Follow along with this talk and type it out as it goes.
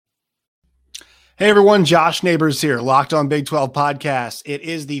Hey everyone, Josh Neighbors here, Locked On Big 12 podcast. It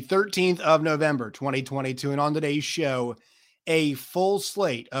is the 13th of November, 2022, and on today's show, a full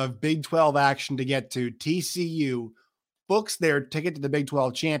slate of Big 12 action to get to. TCU books their ticket to the Big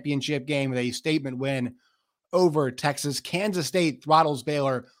 12 championship game with a statement win over Texas. Kansas State throttles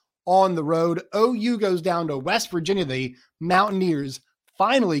Baylor on the road. OU goes down to West Virginia. The Mountaineers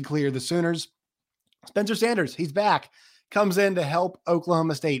finally clear the Sooners. Spencer Sanders, he's back, comes in to help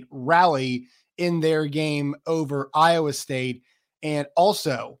Oklahoma State rally in their game over Iowa State, and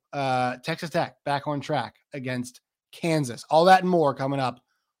also Texas Tech back on track against Kansas. All that and more coming up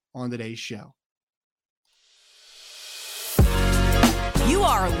on today's show. You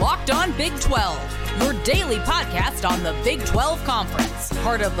are Locked On Big 12, your daily podcast on the Big 12 Conference,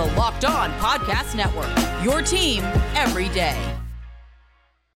 part of the Locked On Podcast Network, your team every day.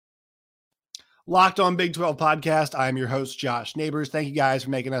 Locked On Big 12 podcast. I am your host, Josh Neighbors. Thank you guys for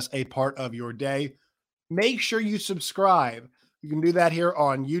making us a part of your day. Make sure you subscribe. You can do that here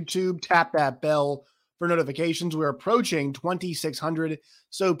on YouTube. Tap that bell for notifications. We're approaching 2,600,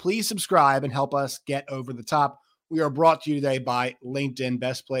 so please subscribe and help us get over the top. We are brought to you today by LinkedIn,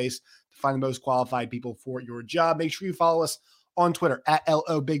 best place to find the most qualified people for your job. Make sure you follow us on Twitter at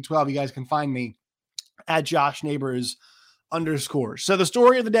LOBig12. You guys can find me at Josh Neighbors _. So the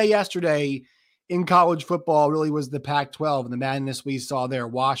story of the day yesterday in college football really was the Pac-12 and the madness we saw there.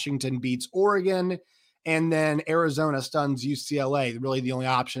 Washington beats Oregon, and then Arizona stuns UCLA. Really the only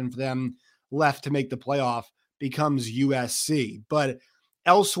option for them left to make the playoff becomes USC. But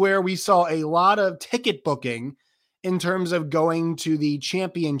elsewhere, we saw a lot of ticket booking in terms of going to the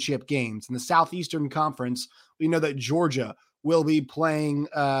championship games. In the Southeastern Conference, we know that Georgia will be playing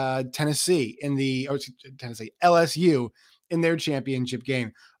LSU in their championship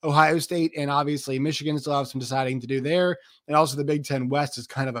game. Ohio State and obviously Michigan still have some deciding to do there. And also the Big Ten West is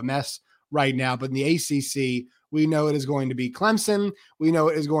kind of a mess right now. But in the ACC, we know it is going to be Clemson. We know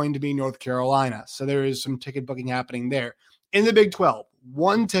it is going to be North Carolina. So there is some ticket booking happening there. In the Big 12,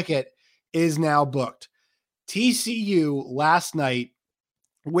 one ticket is now booked. TCU last night,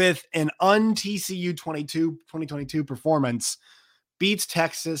 with an un-TCU 2022 performance, beats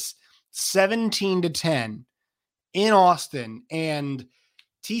Texas 17-10 in Austin, and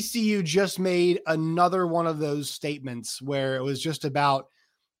TCU just made another one of those statements where it was just about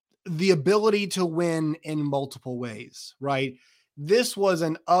the ability to win in multiple ways, right? This was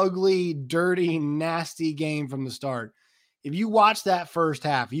an ugly, dirty, nasty game from the start. If you watch that first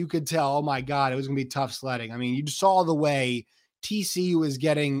half, you could tell, oh my God, it was going to be tough sledding. I mean, you saw the way TCU was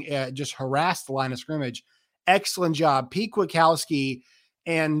getting just harassed the line of scrimmage. Excellent job. Pete Kwiatkowski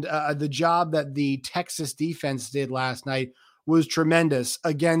and the job that the Texas defense did last night was tremendous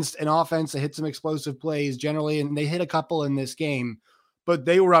against an offense that hit some explosive plays generally, and they hit a couple in this game, but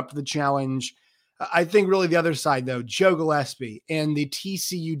they were up to the challenge. I think really the other side, though, Joe Gillespie and the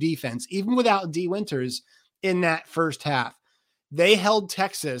TCU defense, even without D. Winters in that first half, they held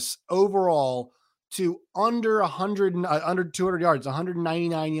Texas overall to under 200 yards,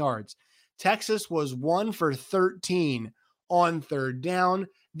 199 yards. Texas was 1 for 13 on third down.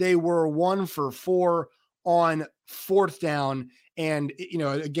 They were 1 for 4 on fourth down. And,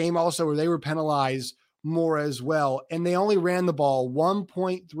 a game also where they were penalized more as well. And they only ran the ball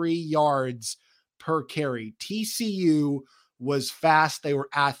 1.3 yards per carry. TCU was fast. They were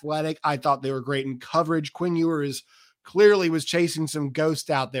athletic. I thought they were great in coverage. Quinn Ewers clearly was chasing some ghosts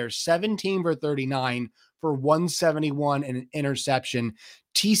out there. 17 for 39 for 171 and an interception.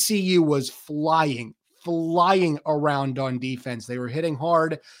 TCU was flying around on defense. They were hitting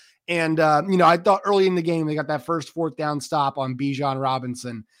hard. And, I thought early in the game, they got that first fourth down stop on Bijan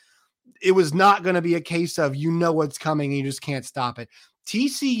Robinson. It was not going to be a case of, what's coming and you just can't stop it.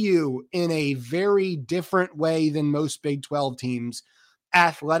 TCU, in a very different way than most Big 12 teams,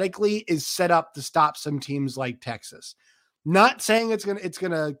 athletically is set up to stop some teams like Texas. Not saying it's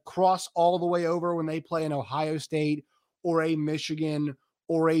gonna cross all the way over when they play an Ohio State or a Michigan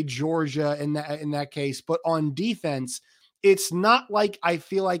or a Georgia in that case, but on defense, it's not like I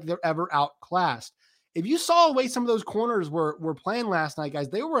feel like they're ever outclassed. If you saw the way some of those corners were playing last night, guys,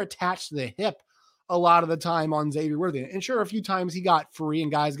 they were attached to the hip a lot of the time on Xavier Worthy. And sure, a few times he got free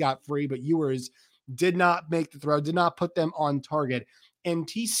and guys got free, but Ewers did not make the throw, did not put them on target. And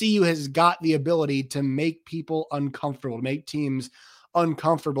TCU has got the ability to make people uncomfortable, to make teams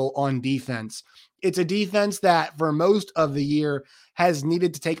uncomfortable on defense. It's a defense that for most of the year has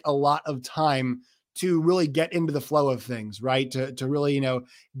needed to take a lot of time to really get into the flow of things, right? To really,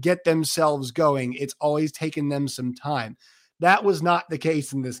 get themselves going. It's always taken them some time. That was not the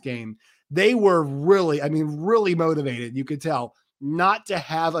case in this game. They were really motivated. You could tell not to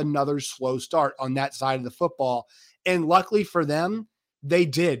have another slow start on that side of the football. And luckily for them, they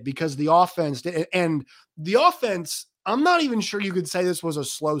did, because the offense did. And the offense, I'm not even sure you could say this was a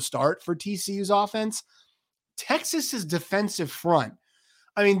slow start for TCU's offense. Texas's defensive front,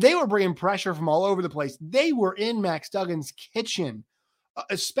 I mean, they were bringing pressure from all over the place. They were in Max Duggan's kitchen,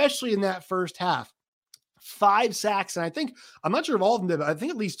 especially in that first half. 5 sacks. And I'm not sure if all of them did, but I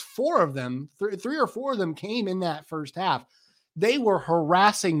think at least 4 of them, 3 or 4 of them came in that first half. They were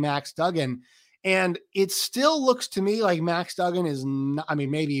harassing Max Duggan. And it still looks to me like Max Duggan is not, I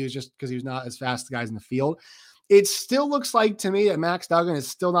mean, maybe he was just because he was not as fast as the guys in the field. It still looks like to me that Max Duggan is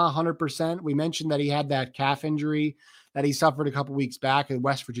still not 100%. We mentioned that he had that calf injury that he suffered a couple weeks back at the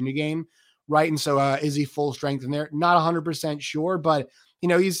West Virginia game, right? And so is he full strength in there? Not 100% sure, but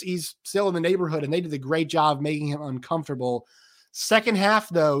he's still in the neighborhood, and they did a great job making him uncomfortable. Second half,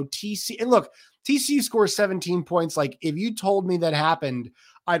 though, TCU scores 17 points. Like, if you told me that happened,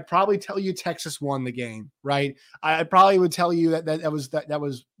 I'd probably tell you Texas won the game, right? I probably would tell you that was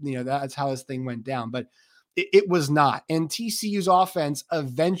that's how this thing went down, but it was not. And TCU's offense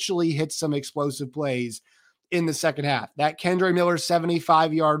eventually hit some explosive plays in the second half. That Kendre Miller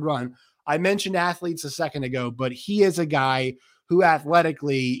 75-yard run. I mentioned athletes a second ago, but he is a guy who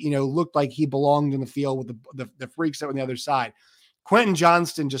athletically, looked like he belonged in the field with the freaks that were on the other side. Quentin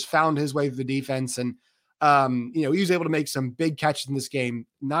Johnston just found his way through the defense, and he was able to make some big catches in this game.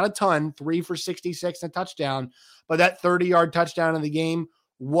 Not a ton, 3 for 66 and a touchdown, but that 30-yard touchdown in the game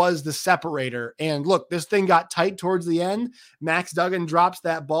was the separator. And look, this thing got tight towards the end. Max Duggan drops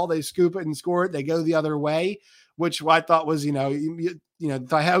that ball. They scoop it and score it. They go the other way, which I thought was,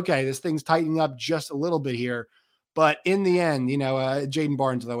 okay, this thing's tightening up just a little bit here. But in the end, Jaden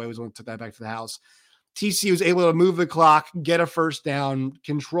Barnes, by the way, was the one who took that back to the house. TCU was able to move the clock, get a first down,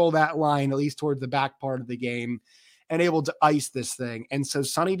 control that line, at least towards the back part of the game, and able to ice this thing. And so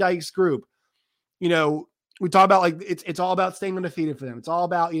Sonny Dykes' group, we talk about, like, it's all about staying undefeated for them. It's all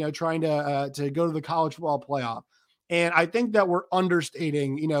about, trying to go to the college football playoff. And I think that we're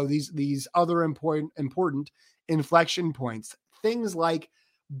understating, these other important inflection points. Things like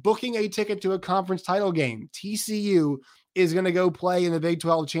booking a ticket to a conference title game. TCU is going to go play in the Big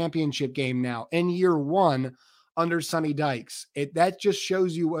 12 championship game now in year 1 under Sonny Dykes. That just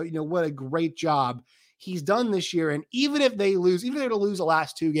shows you, what a great job he's done this year. And even if they lose, even if they're to lose the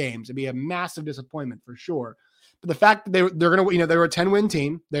last 2 games, it'd be a massive disappointment for sure. But the fact that they're going to, they were a 10-win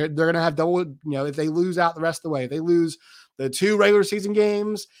team. They're going to have double, if they lose out the rest of the way, if they lose the 2 regular season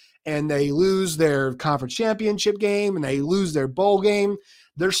games and they lose their conference championship game and they lose their bowl game,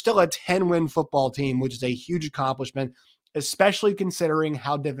 they're still a 10-win football team, which is a huge accomplishment, especially considering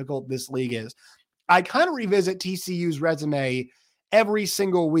how difficult this league is. I kind of revisit TCU's resume every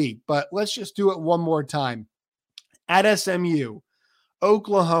single week, but let's just do it one more time. At SMU,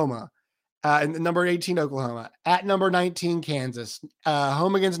 Oklahoma, number 18 Oklahoma, at number 19 Kansas,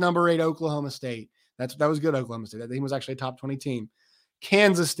 home against number 8 Oklahoma State. That was good, Oklahoma State. That team was actually a top 20 team.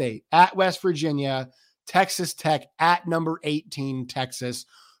 Kansas State, at West Virginia, Texas Tech, at number 18 Texas,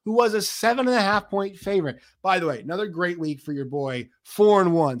 who was a 7.5-point favorite. By the way, another great week for your boy,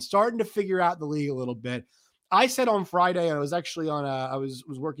 4-1, starting to figure out the league a little bit. I said on Friday, I was actually I was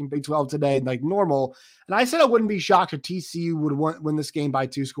working Big 12 today, like normal, and I said I wouldn't be shocked if TCU would win this game by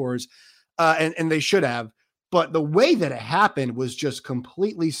 2 scores, and they should have. But the way that it happened was just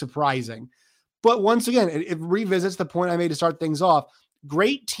completely surprising. But once again, it revisits the point I made to start things off.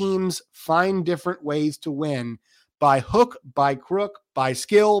 Great teams find different ways to win, by hook, by crook, by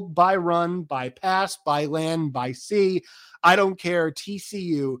skill, by run, by pass, by land, by sea. I don't care.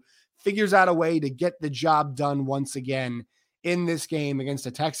 TCU figures out a way to get the job done once again in this game against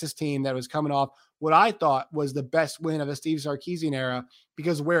a Texas team that was coming off what I thought was the best win of the Steve Sarkisian era,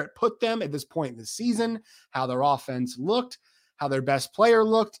 because where it put them at this point in the season, how their offense looked, how their best player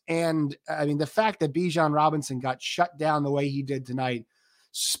looked. And I mean, the fact that Bijan Robinson got shut down the way he did tonight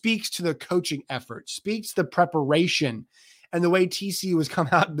speaks to the coaching effort, speaks to the preparation, and the way TCU has come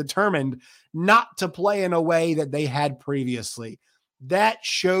out determined not to play in a way that they had previously. That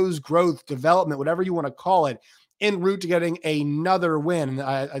shows growth, development, whatever you want to call it, en route to getting another win.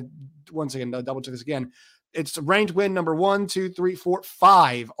 I once again, I'll double check this again. It's ranked win number 1, 2, 3, 4,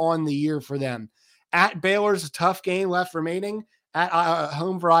 5 on the year for them. At Baylor's a tough game left remaining. At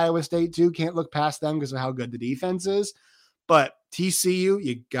home for Iowa State too. Can't look past them because of how good the defense is. But TCU,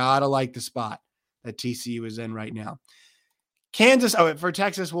 you gotta like the spot that TCU is in right now. Kansas, for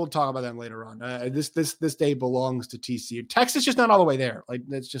Texas, we'll talk about them later on. This day belongs to TCU. Texas just not all the way there. Like,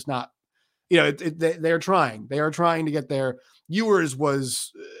 that's just not, they're trying. They are trying to get there. Ewers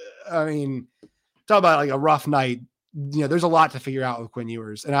was, talk about like a rough night. there's a lot to figure out with Quinn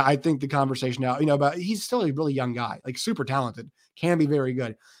Ewers. And I think the conversation now, about he's still a really young guy, like super talented, can be very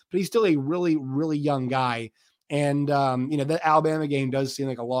good, but he's still a really, really young guy. And, that Alabama game does seem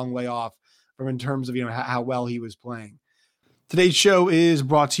like a long way off from in terms of, how well he was playing. Today's show is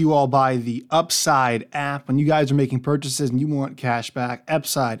brought to you all by the Upside app. When you guys are making purchases and you want cash back,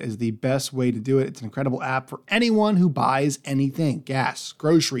 Upside is the best way to do it. It's an incredible app for anyone who buys anything, gas,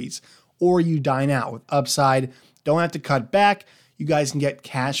 groceries, or you dine out. With Upside, don't have to cut back. You guys can get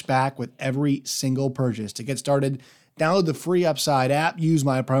cash back with every single purchase. To get started, download the free Upside app, use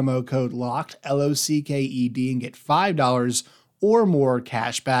my promo code LOCKED, LOCKED, and get $5 or more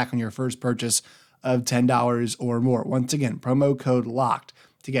cash back on your first purchase of $10 or more. Once again, promo code LOCKED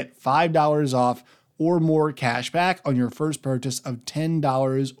to get $5 off or more cash back on your first purchase of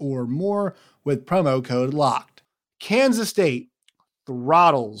 $10 or more with promo code LOCKED. Kansas State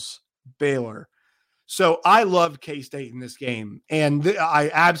throttles Baylor. So I loved K-State in this game, and I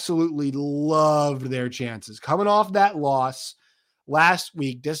absolutely loved their chances. Coming off that loss last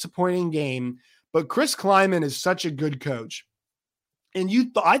week, disappointing game, but Chris Kleiman is such a good coach. And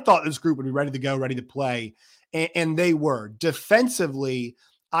I thought this group would be ready to go, ready to play, and they were. Defensively,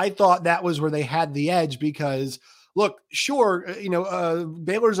 I thought that was where they had the edge because, look, sure,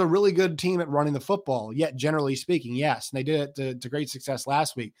 Baylor's a really good team at running the football, yet generally speaking, yes, and they did it to great success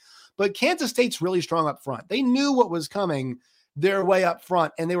last week. But Kansas State's really strong up front. They knew what was coming their way up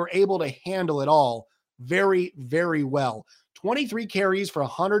front, and they were able to handle it all very, very well. 23 carries for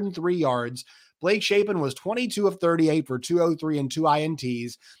 103 yards. Blake Shapen was 22 of 38 for 203 and 2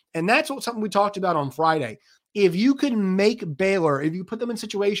 INTs. And that's something we talked about on Friday. If you can make Baylor, if you put them in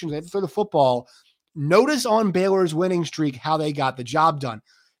situations they have to throw the football, notice on Baylor's winning streak how they got the job done.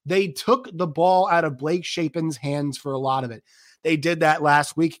 They took the ball out of Blake Shapen's hands for a lot of it. They did that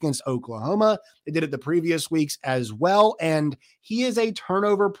last week against Oklahoma. They did it the previous weeks as well. And he is a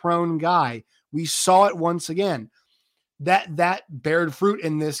turnover-prone guy. We saw it once again. That bared fruit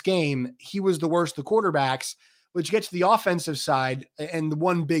in this game. He was the worst of the quarterbacks, which gets to the offensive side. And the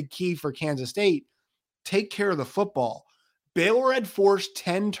one big key for Kansas State, take care of the football. Baylor had forced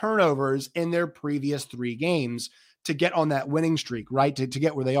 10 turnovers in their previous 3 games to get on that winning streak, right? To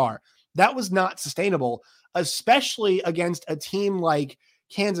get where they are. That was not sustainable, especially against a team like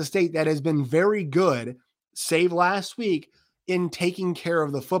Kansas State that has been very good, save last week, in taking care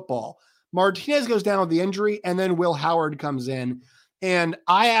of the football. Martinez goes down with the injury, and then Will Howard comes in. And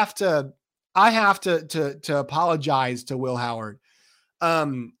I have to apologize to Will Howard.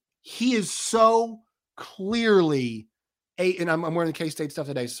 He is so clearly and I'm wearing the K-State stuff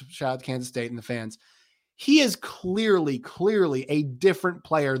today, so shout out to Kansas State and the fans. He is clearly a different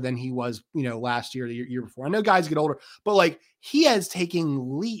player than he was, last year, the year before. I know guys get older, but he has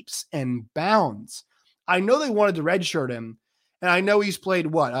taken leaps and bounds. I know they wanted to redshirt him. And I know he's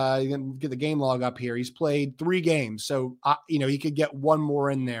played get the game log up here. He's played 3 games. So, he could get one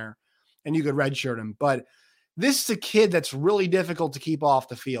more in there and you could redshirt him. But this is a kid that's really difficult to keep off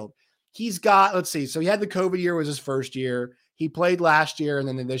the field. He's got, let's see. So he had the COVID year was his first year. He played last year and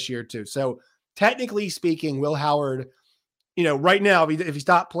then this year too. So technically speaking, Will Howard, right now, if he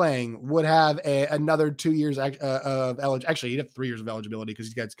stopped playing, would have another 2 years of eligibility. Actually, he'd have 3 years of eligibility because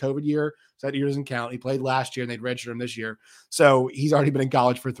he's got his COVID year. So that year doesn't count. He played last year and they'd redshirt him this year. So he's already been in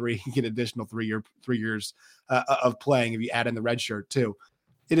college for 3. He can get additional 3 years of playing if you add in the redshirt too.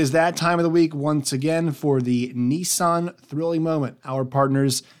 It is that time of the week once again for the Nissan Thrilling Moment. Our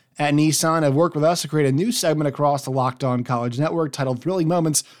partners at Nissan have worked with us to create a new segment across the Locked On College Network titled Thrilling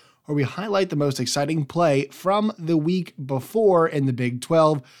Moments, where we highlight the most exciting play from the week before in the Big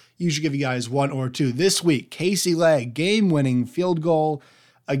 12. Usually give you guys 1 or 2. This week, Casey Legg, game-winning field goal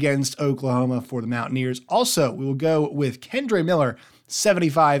against Oklahoma for the Mountaineers. Also, we will go with Kendre Miller,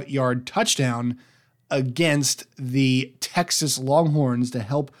 75-yard touchdown against the Texas Longhorns to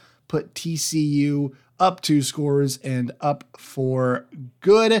help put TCU up 2 scores and up for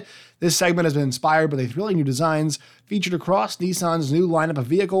good. This segment has been inspired by the thrilling new designs featured across Nissan's new lineup of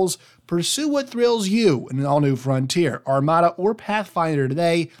vehicles. Pursue what thrills you in an all-new Frontier, Armada, or Pathfinder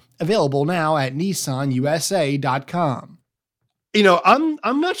today. Available now at NissanUSA.com.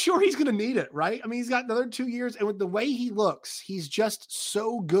 I'm not sure he's going to need it, right? I mean, he's got another 2 years, and with the way he looks, he's just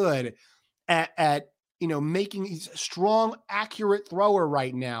so good at making. He's a strong, accurate thrower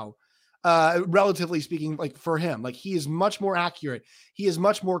right now. Relatively speaking, for him, he is much more accurate. He is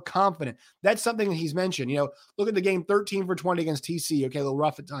much more confident. That's something that he's mentioned. Look at the game, 13 for 20 against TC. Okay, a little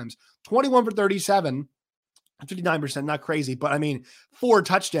rough at times. 21 for 37, 59%, not crazy, but 4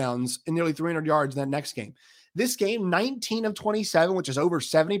 touchdowns and nearly 300 yards in that next game. This game, 19 of 27, which is over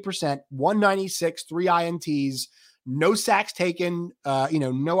 70%, 196, 3 INTs, no sacks taken, no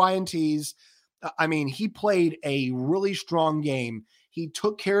INTs. I mean, he played a really strong game. He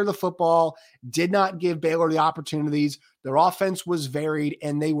took care of the football, did not give Baylor the opportunities. Their offense was varied,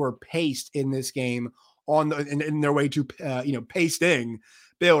 and they were paced in this game in their way to, pasting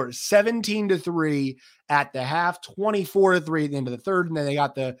Baylor 17-3 at the half, 24-3 at the end of the third, and then they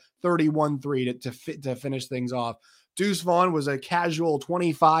got the 31-3 to finish things off. Deuce Vaughn was a casual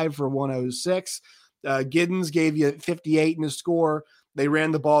 25 for 106. Giddens gave you 58 in the score. They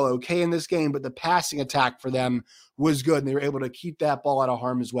ran the ball okay in this game, but the passing attack for them was good, and they were able to keep that ball out of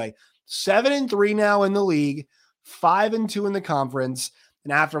harm's way. 7-3 now in the league, 5-2 in the conference.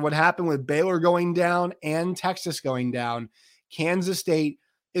 And after what happened with Baylor going down and Texas going down, Kansas State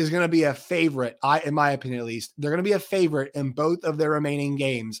is going to be a favorite, in my opinion at least. They're going to be a favorite in both of their remaining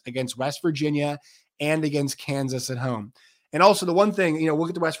games against West Virginia and against Kansas at home. And also the one thing, we'll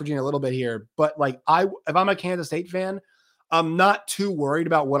get to West Virginia a little bit here, but if I'm a Kansas State fan, I'm not too worried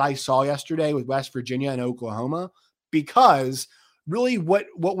about what I saw yesterday with West Virginia and Oklahoma, because really what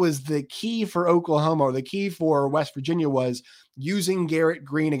was the key for Oklahoma, or the key for West Virginia, was using Garrett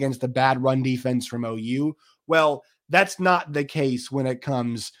Green against the bad run defense from OU. Well, that's not the case when it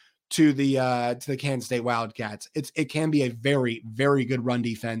comes to the Kansas State Wildcats. It can be a very, very good run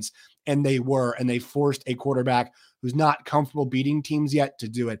defense, and they forced a quarterback who's not comfortable beating teams yet to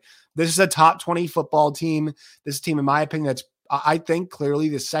do it. This is a top 20 football team. This team, in my opinion, that's, I think, clearly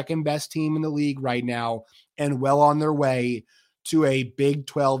the second best team in the league right now, and well on their way to a Big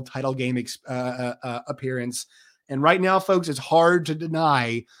 12 title game appearance. And right now, folks, it's hard to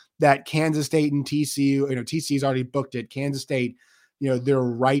deny that Kansas State and TCU, TCU's already booked it. Kansas State, they're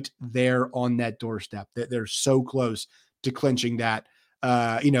right there on that doorstep. They're so close to clinching that.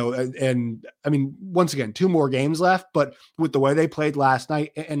 And I mean, once again, 2 more games left, but with the way they played last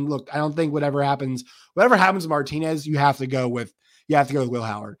night, and look, I don't think whatever happens with Martinez, you have to go with Will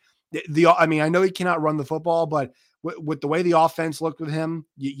Howard. I know he cannot run the football, but with the way the offense looked with him,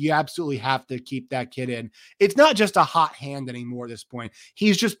 you absolutely have to keep that kid in. It's not just a hot hand anymore at this point.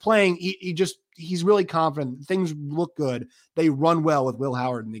 He's just playing. He's really confident. Things look good. They run well with Will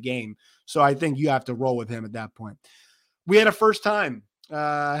Howard in the game. So I think you have to roll with him at that point. We had a first time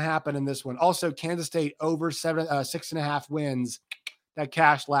happen in this one. Also, Kansas State over 6.5 wins. That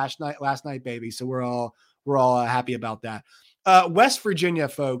cashed last night, baby. So we're all happy about that. West Virginia,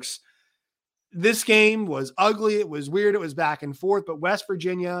 folks. This game was ugly. It was weird. It was back and forth, but West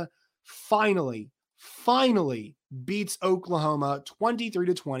Virginia finally beats Oklahoma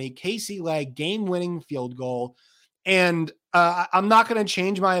 23-20. Casey Legg game-winning field goal. And I'm not going to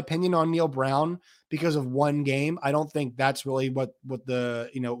change my opinion on Neal Brown because of one game. I don't think that's really what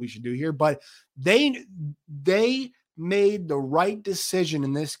we should do here, but they made the right decision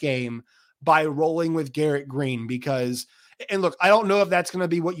in this game by rolling with Garrett Green, because, and look, I don't know if that's going to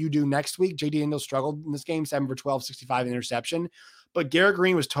be what you do next week. J.D. Daniels struggled in this game, 7 for 12, 65 interception, but Garrett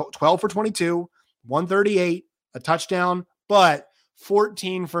Green was 12 for 22, 138, a touchdown, but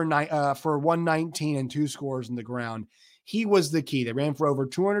 14 for 119 and 2 scores in the ground. He was the key. They ran for over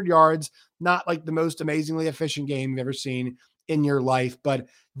 200 yards, not like the most amazingly efficient game you've ever seen in your life, but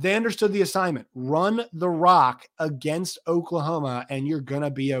they understood the assignment. Run the rock against Oklahoma and you're going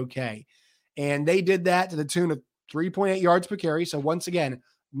to be okay. And they did that to the tune of 3.8 yards per carry. So once again,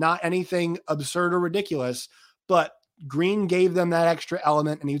 not anything absurd or ridiculous, but Green gave them that extra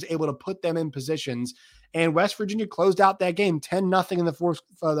element and he was able to put them in positions. And West Virginia closed out that game 10-0 in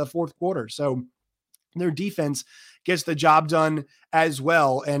the fourth quarter. So their defense gets the job done as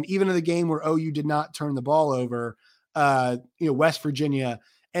well. And even in the game where OU did not turn the ball over, West Virginia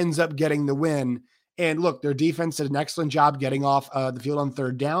ends up getting the win. And look, their defense did an excellent job getting off the field on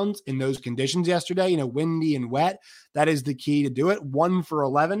third downs in those conditions yesterday, windy and wet. That is the key to do it. 1 for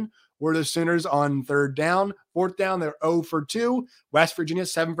 11 were the Sooners on third down. Fourth down, they're 0 for 2. West Virginia,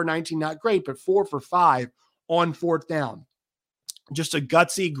 7 for 19, not great, but 4 for 5 on fourth down. Just a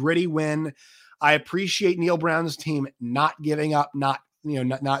gutsy, gritty win. I appreciate Neal Brown's team not giving up, did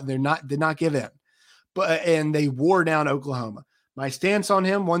not give in, and they wore down Oklahoma. My stance on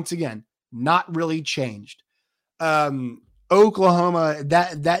him, once again, not really changed. Oklahoma,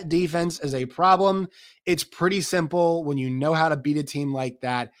 that defense is a problem. It's pretty simple when you know how to beat a team like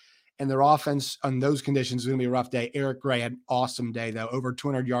that. And their offense on those conditions is going to be a rough day. Eric Gray had an awesome day, though. Over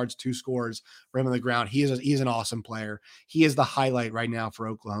 200 yards, 2 scores for him on the ground. He's an awesome player. He is the highlight right now for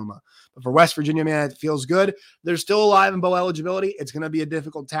Oklahoma. But for West Virginia, man, it feels good. They're still alive in bowl eligibility. It's going to be a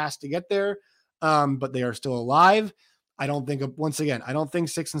difficult task to get there, but they are still alive. I don't think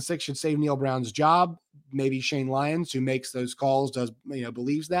 6-6 should save Neal Brown's job. Maybe Shane Lyons, who makes those calls,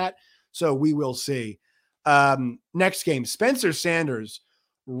 believes that. So we will see. Next game, Spencer Sanders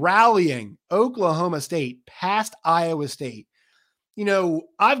rallying Oklahoma State past Iowa State.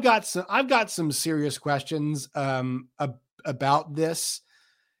 I've got some serious questions about this.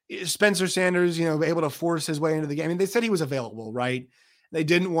 Spencer Sanders, able to force his way into the game. I mean, they said he was available, right? They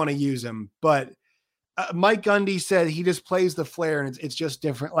didn't want to use him, but Mike Gundy said he just plays the flair, and it's just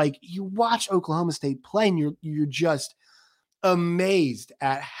different. Like, you watch Oklahoma State play, and you're just amazed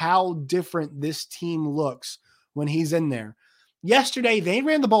at how different this team looks when he's in there. Yesterday, they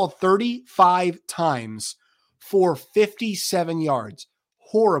ran the ball 35 times for 57 yards.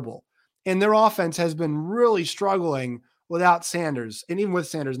 Horrible. And their offense has been really struggling without Sanders, and even with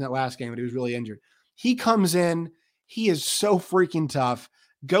Sanders in that last game, but he was really injured. He comes in, he is so freaking tough,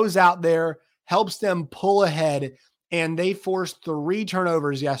 goes out there, helps them pull ahead, and they forced 3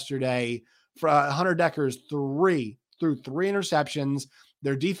 turnovers yesterday. For Hunter Decker's threw 3 interceptions.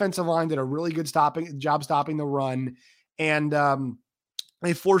 Their defensive line did a really good job stopping the run, and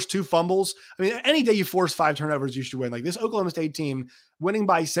they forced 2 fumbles. I mean, any day you force 5 turnovers, you should win. Like, this Oklahoma State team, winning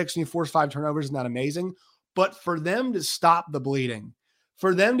by 6 and you force 5 turnovers is not amazing. But for them to stop the bleeding,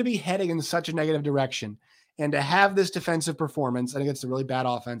 for them to be heading in such a negative direction, and to have this defensive performance, and against a really bad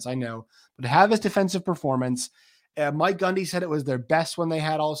offense, I know, but to have this defensive performance, Mike Gundy said it was their best one they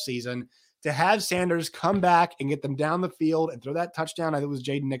had all season. To have Sanders come back and get them down the field and throw that touchdown, I think it was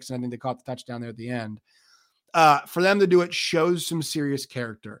Jaden Nixon, I think they caught the touchdown there at the end. For them to do it shows some serious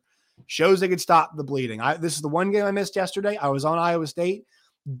character, shows they could stop the bleeding. This is the one game I missed yesterday. I was on Iowa State.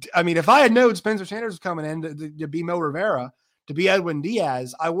 I mean, if I had known Spencer Sanders was coming in to be Mo Rivera, to be Edwin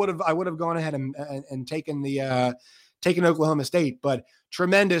Diaz, I would have gone ahead and taken Oklahoma State. But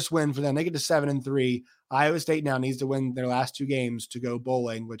tremendous win for them. They get to 7-3. Iowa State now needs to win their last 2 games to go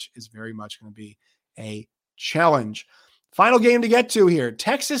bowling, which is very much going to be a challenge. Final game to get to here.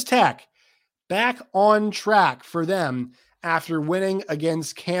 Texas Tech back on track for them after winning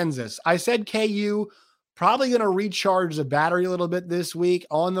against Kansas. I said KU probably going to recharge the battery a little bit this week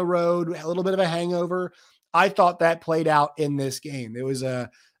on the road, a little bit of a hangover. I thought that played out in this game. It was a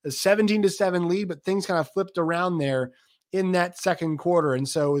 17-7 lead, but things kind of flipped around there in that second quarter. And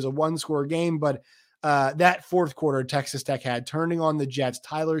so it was a 1-score game, but that fourth quarter Texas Tech had turning on the Jets.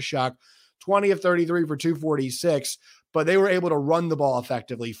 Tyler Shuck, 20 of 33 for 246, but they were able to run the ball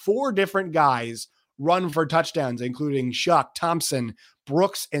effectively. 4 different guys run for touchdowns, including Shuck, Thompson,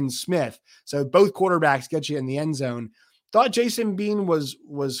 Brooks, and Smith. So both quarterbacks get you in the end zone. Thought Jason Bean was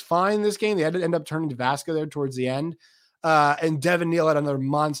fine this game. They had to end up turning to Vasco there towards the end. And Devin Neal had another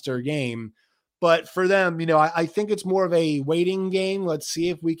monster game. But for them, I think it's more of a waiting game. Let's see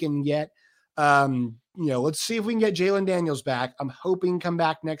if we can get Jalen Daniels back. I'm hoping come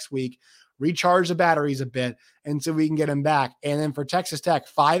back next week, recharge the batteries a bit, and so we can get him back. And then for Texas Tech,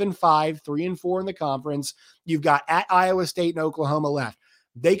 5-5, 3-4 in the conference. You've got at Iowa State and Oklahoma left.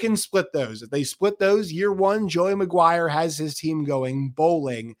 They can split those. If they split those, year 1, Joey McGuire has his team going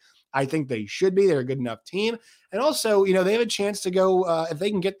bowling. I think they should be. They're a good enough team. And also, they have a chance to go, if they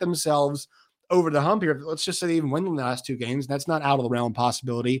can get themselves over the hump here, let's just say they even win the last 2 games. That's not out of the realm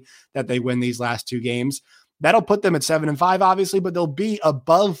possibility that they win these last 2 games. That'll put them at 7-5, obviously, but they'll be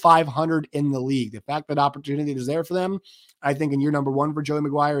above 500 in the league. The fact that opportunity is there for them, I think in year number 1 for Joey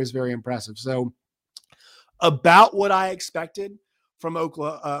McGuire is very impressive. So about what I expected from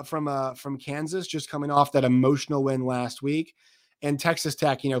from Kansas, just coming off that emotional win last week, and Texas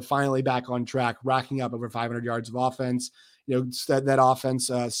Tech, finally back on track, racking up over 500 yards of offense. That offense,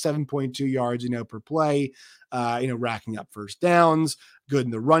 7.2 yards, per play, racking up first downs, good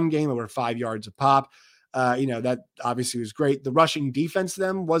in the run game, over 5 yards a pop. That obviously was great. The rushing defense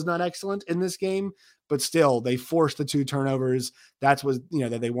them was not excellent in this game, but still they forced the 2 turnovers. That's what,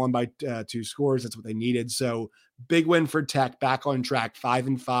 that they won by 2 scores. That's what they needed. So big win for Tech, back on track,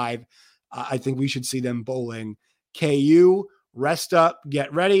 5-5. I think we should see them bowling. KU, rest up,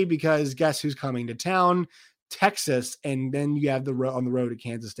 get ready, because guess who's coming to town? Texas. And then you have on the road to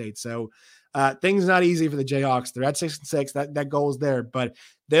Kansas State. So things not easy for the Jayhawks. They're at 6-6. That goal is there, but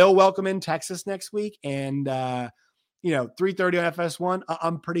they'll welcome in Texas next week. And 3:30 on FS1.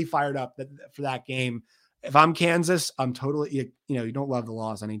 I'm pretty fired up for that game. If I'm Kansas, I'm totally, you don't love the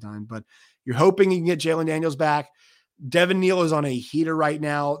loss anytime, but you're hoping you can get Jalen Daniels back. Devin Neal is on a heater right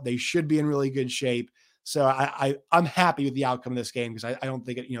now. They should be in really good shape. So I'm happy with the outcome of this game, because I don't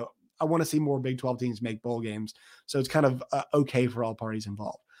think I want to see more Big 12 teams make bowl games. So it's kind of okay for all parties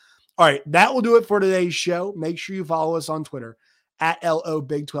involved. All right, that will do it for today's show. Make sure you follow us on Twitter at LO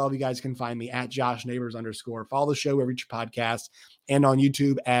Big 12. You guys can find me at Josh Neighbors _. Follow the show wherever you podcast and on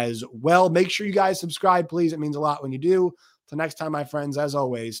YouTube as well. Make sure you guys subscribe, please. It means a lot when you do. Till next time, my friends, as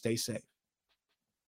always, stay safe.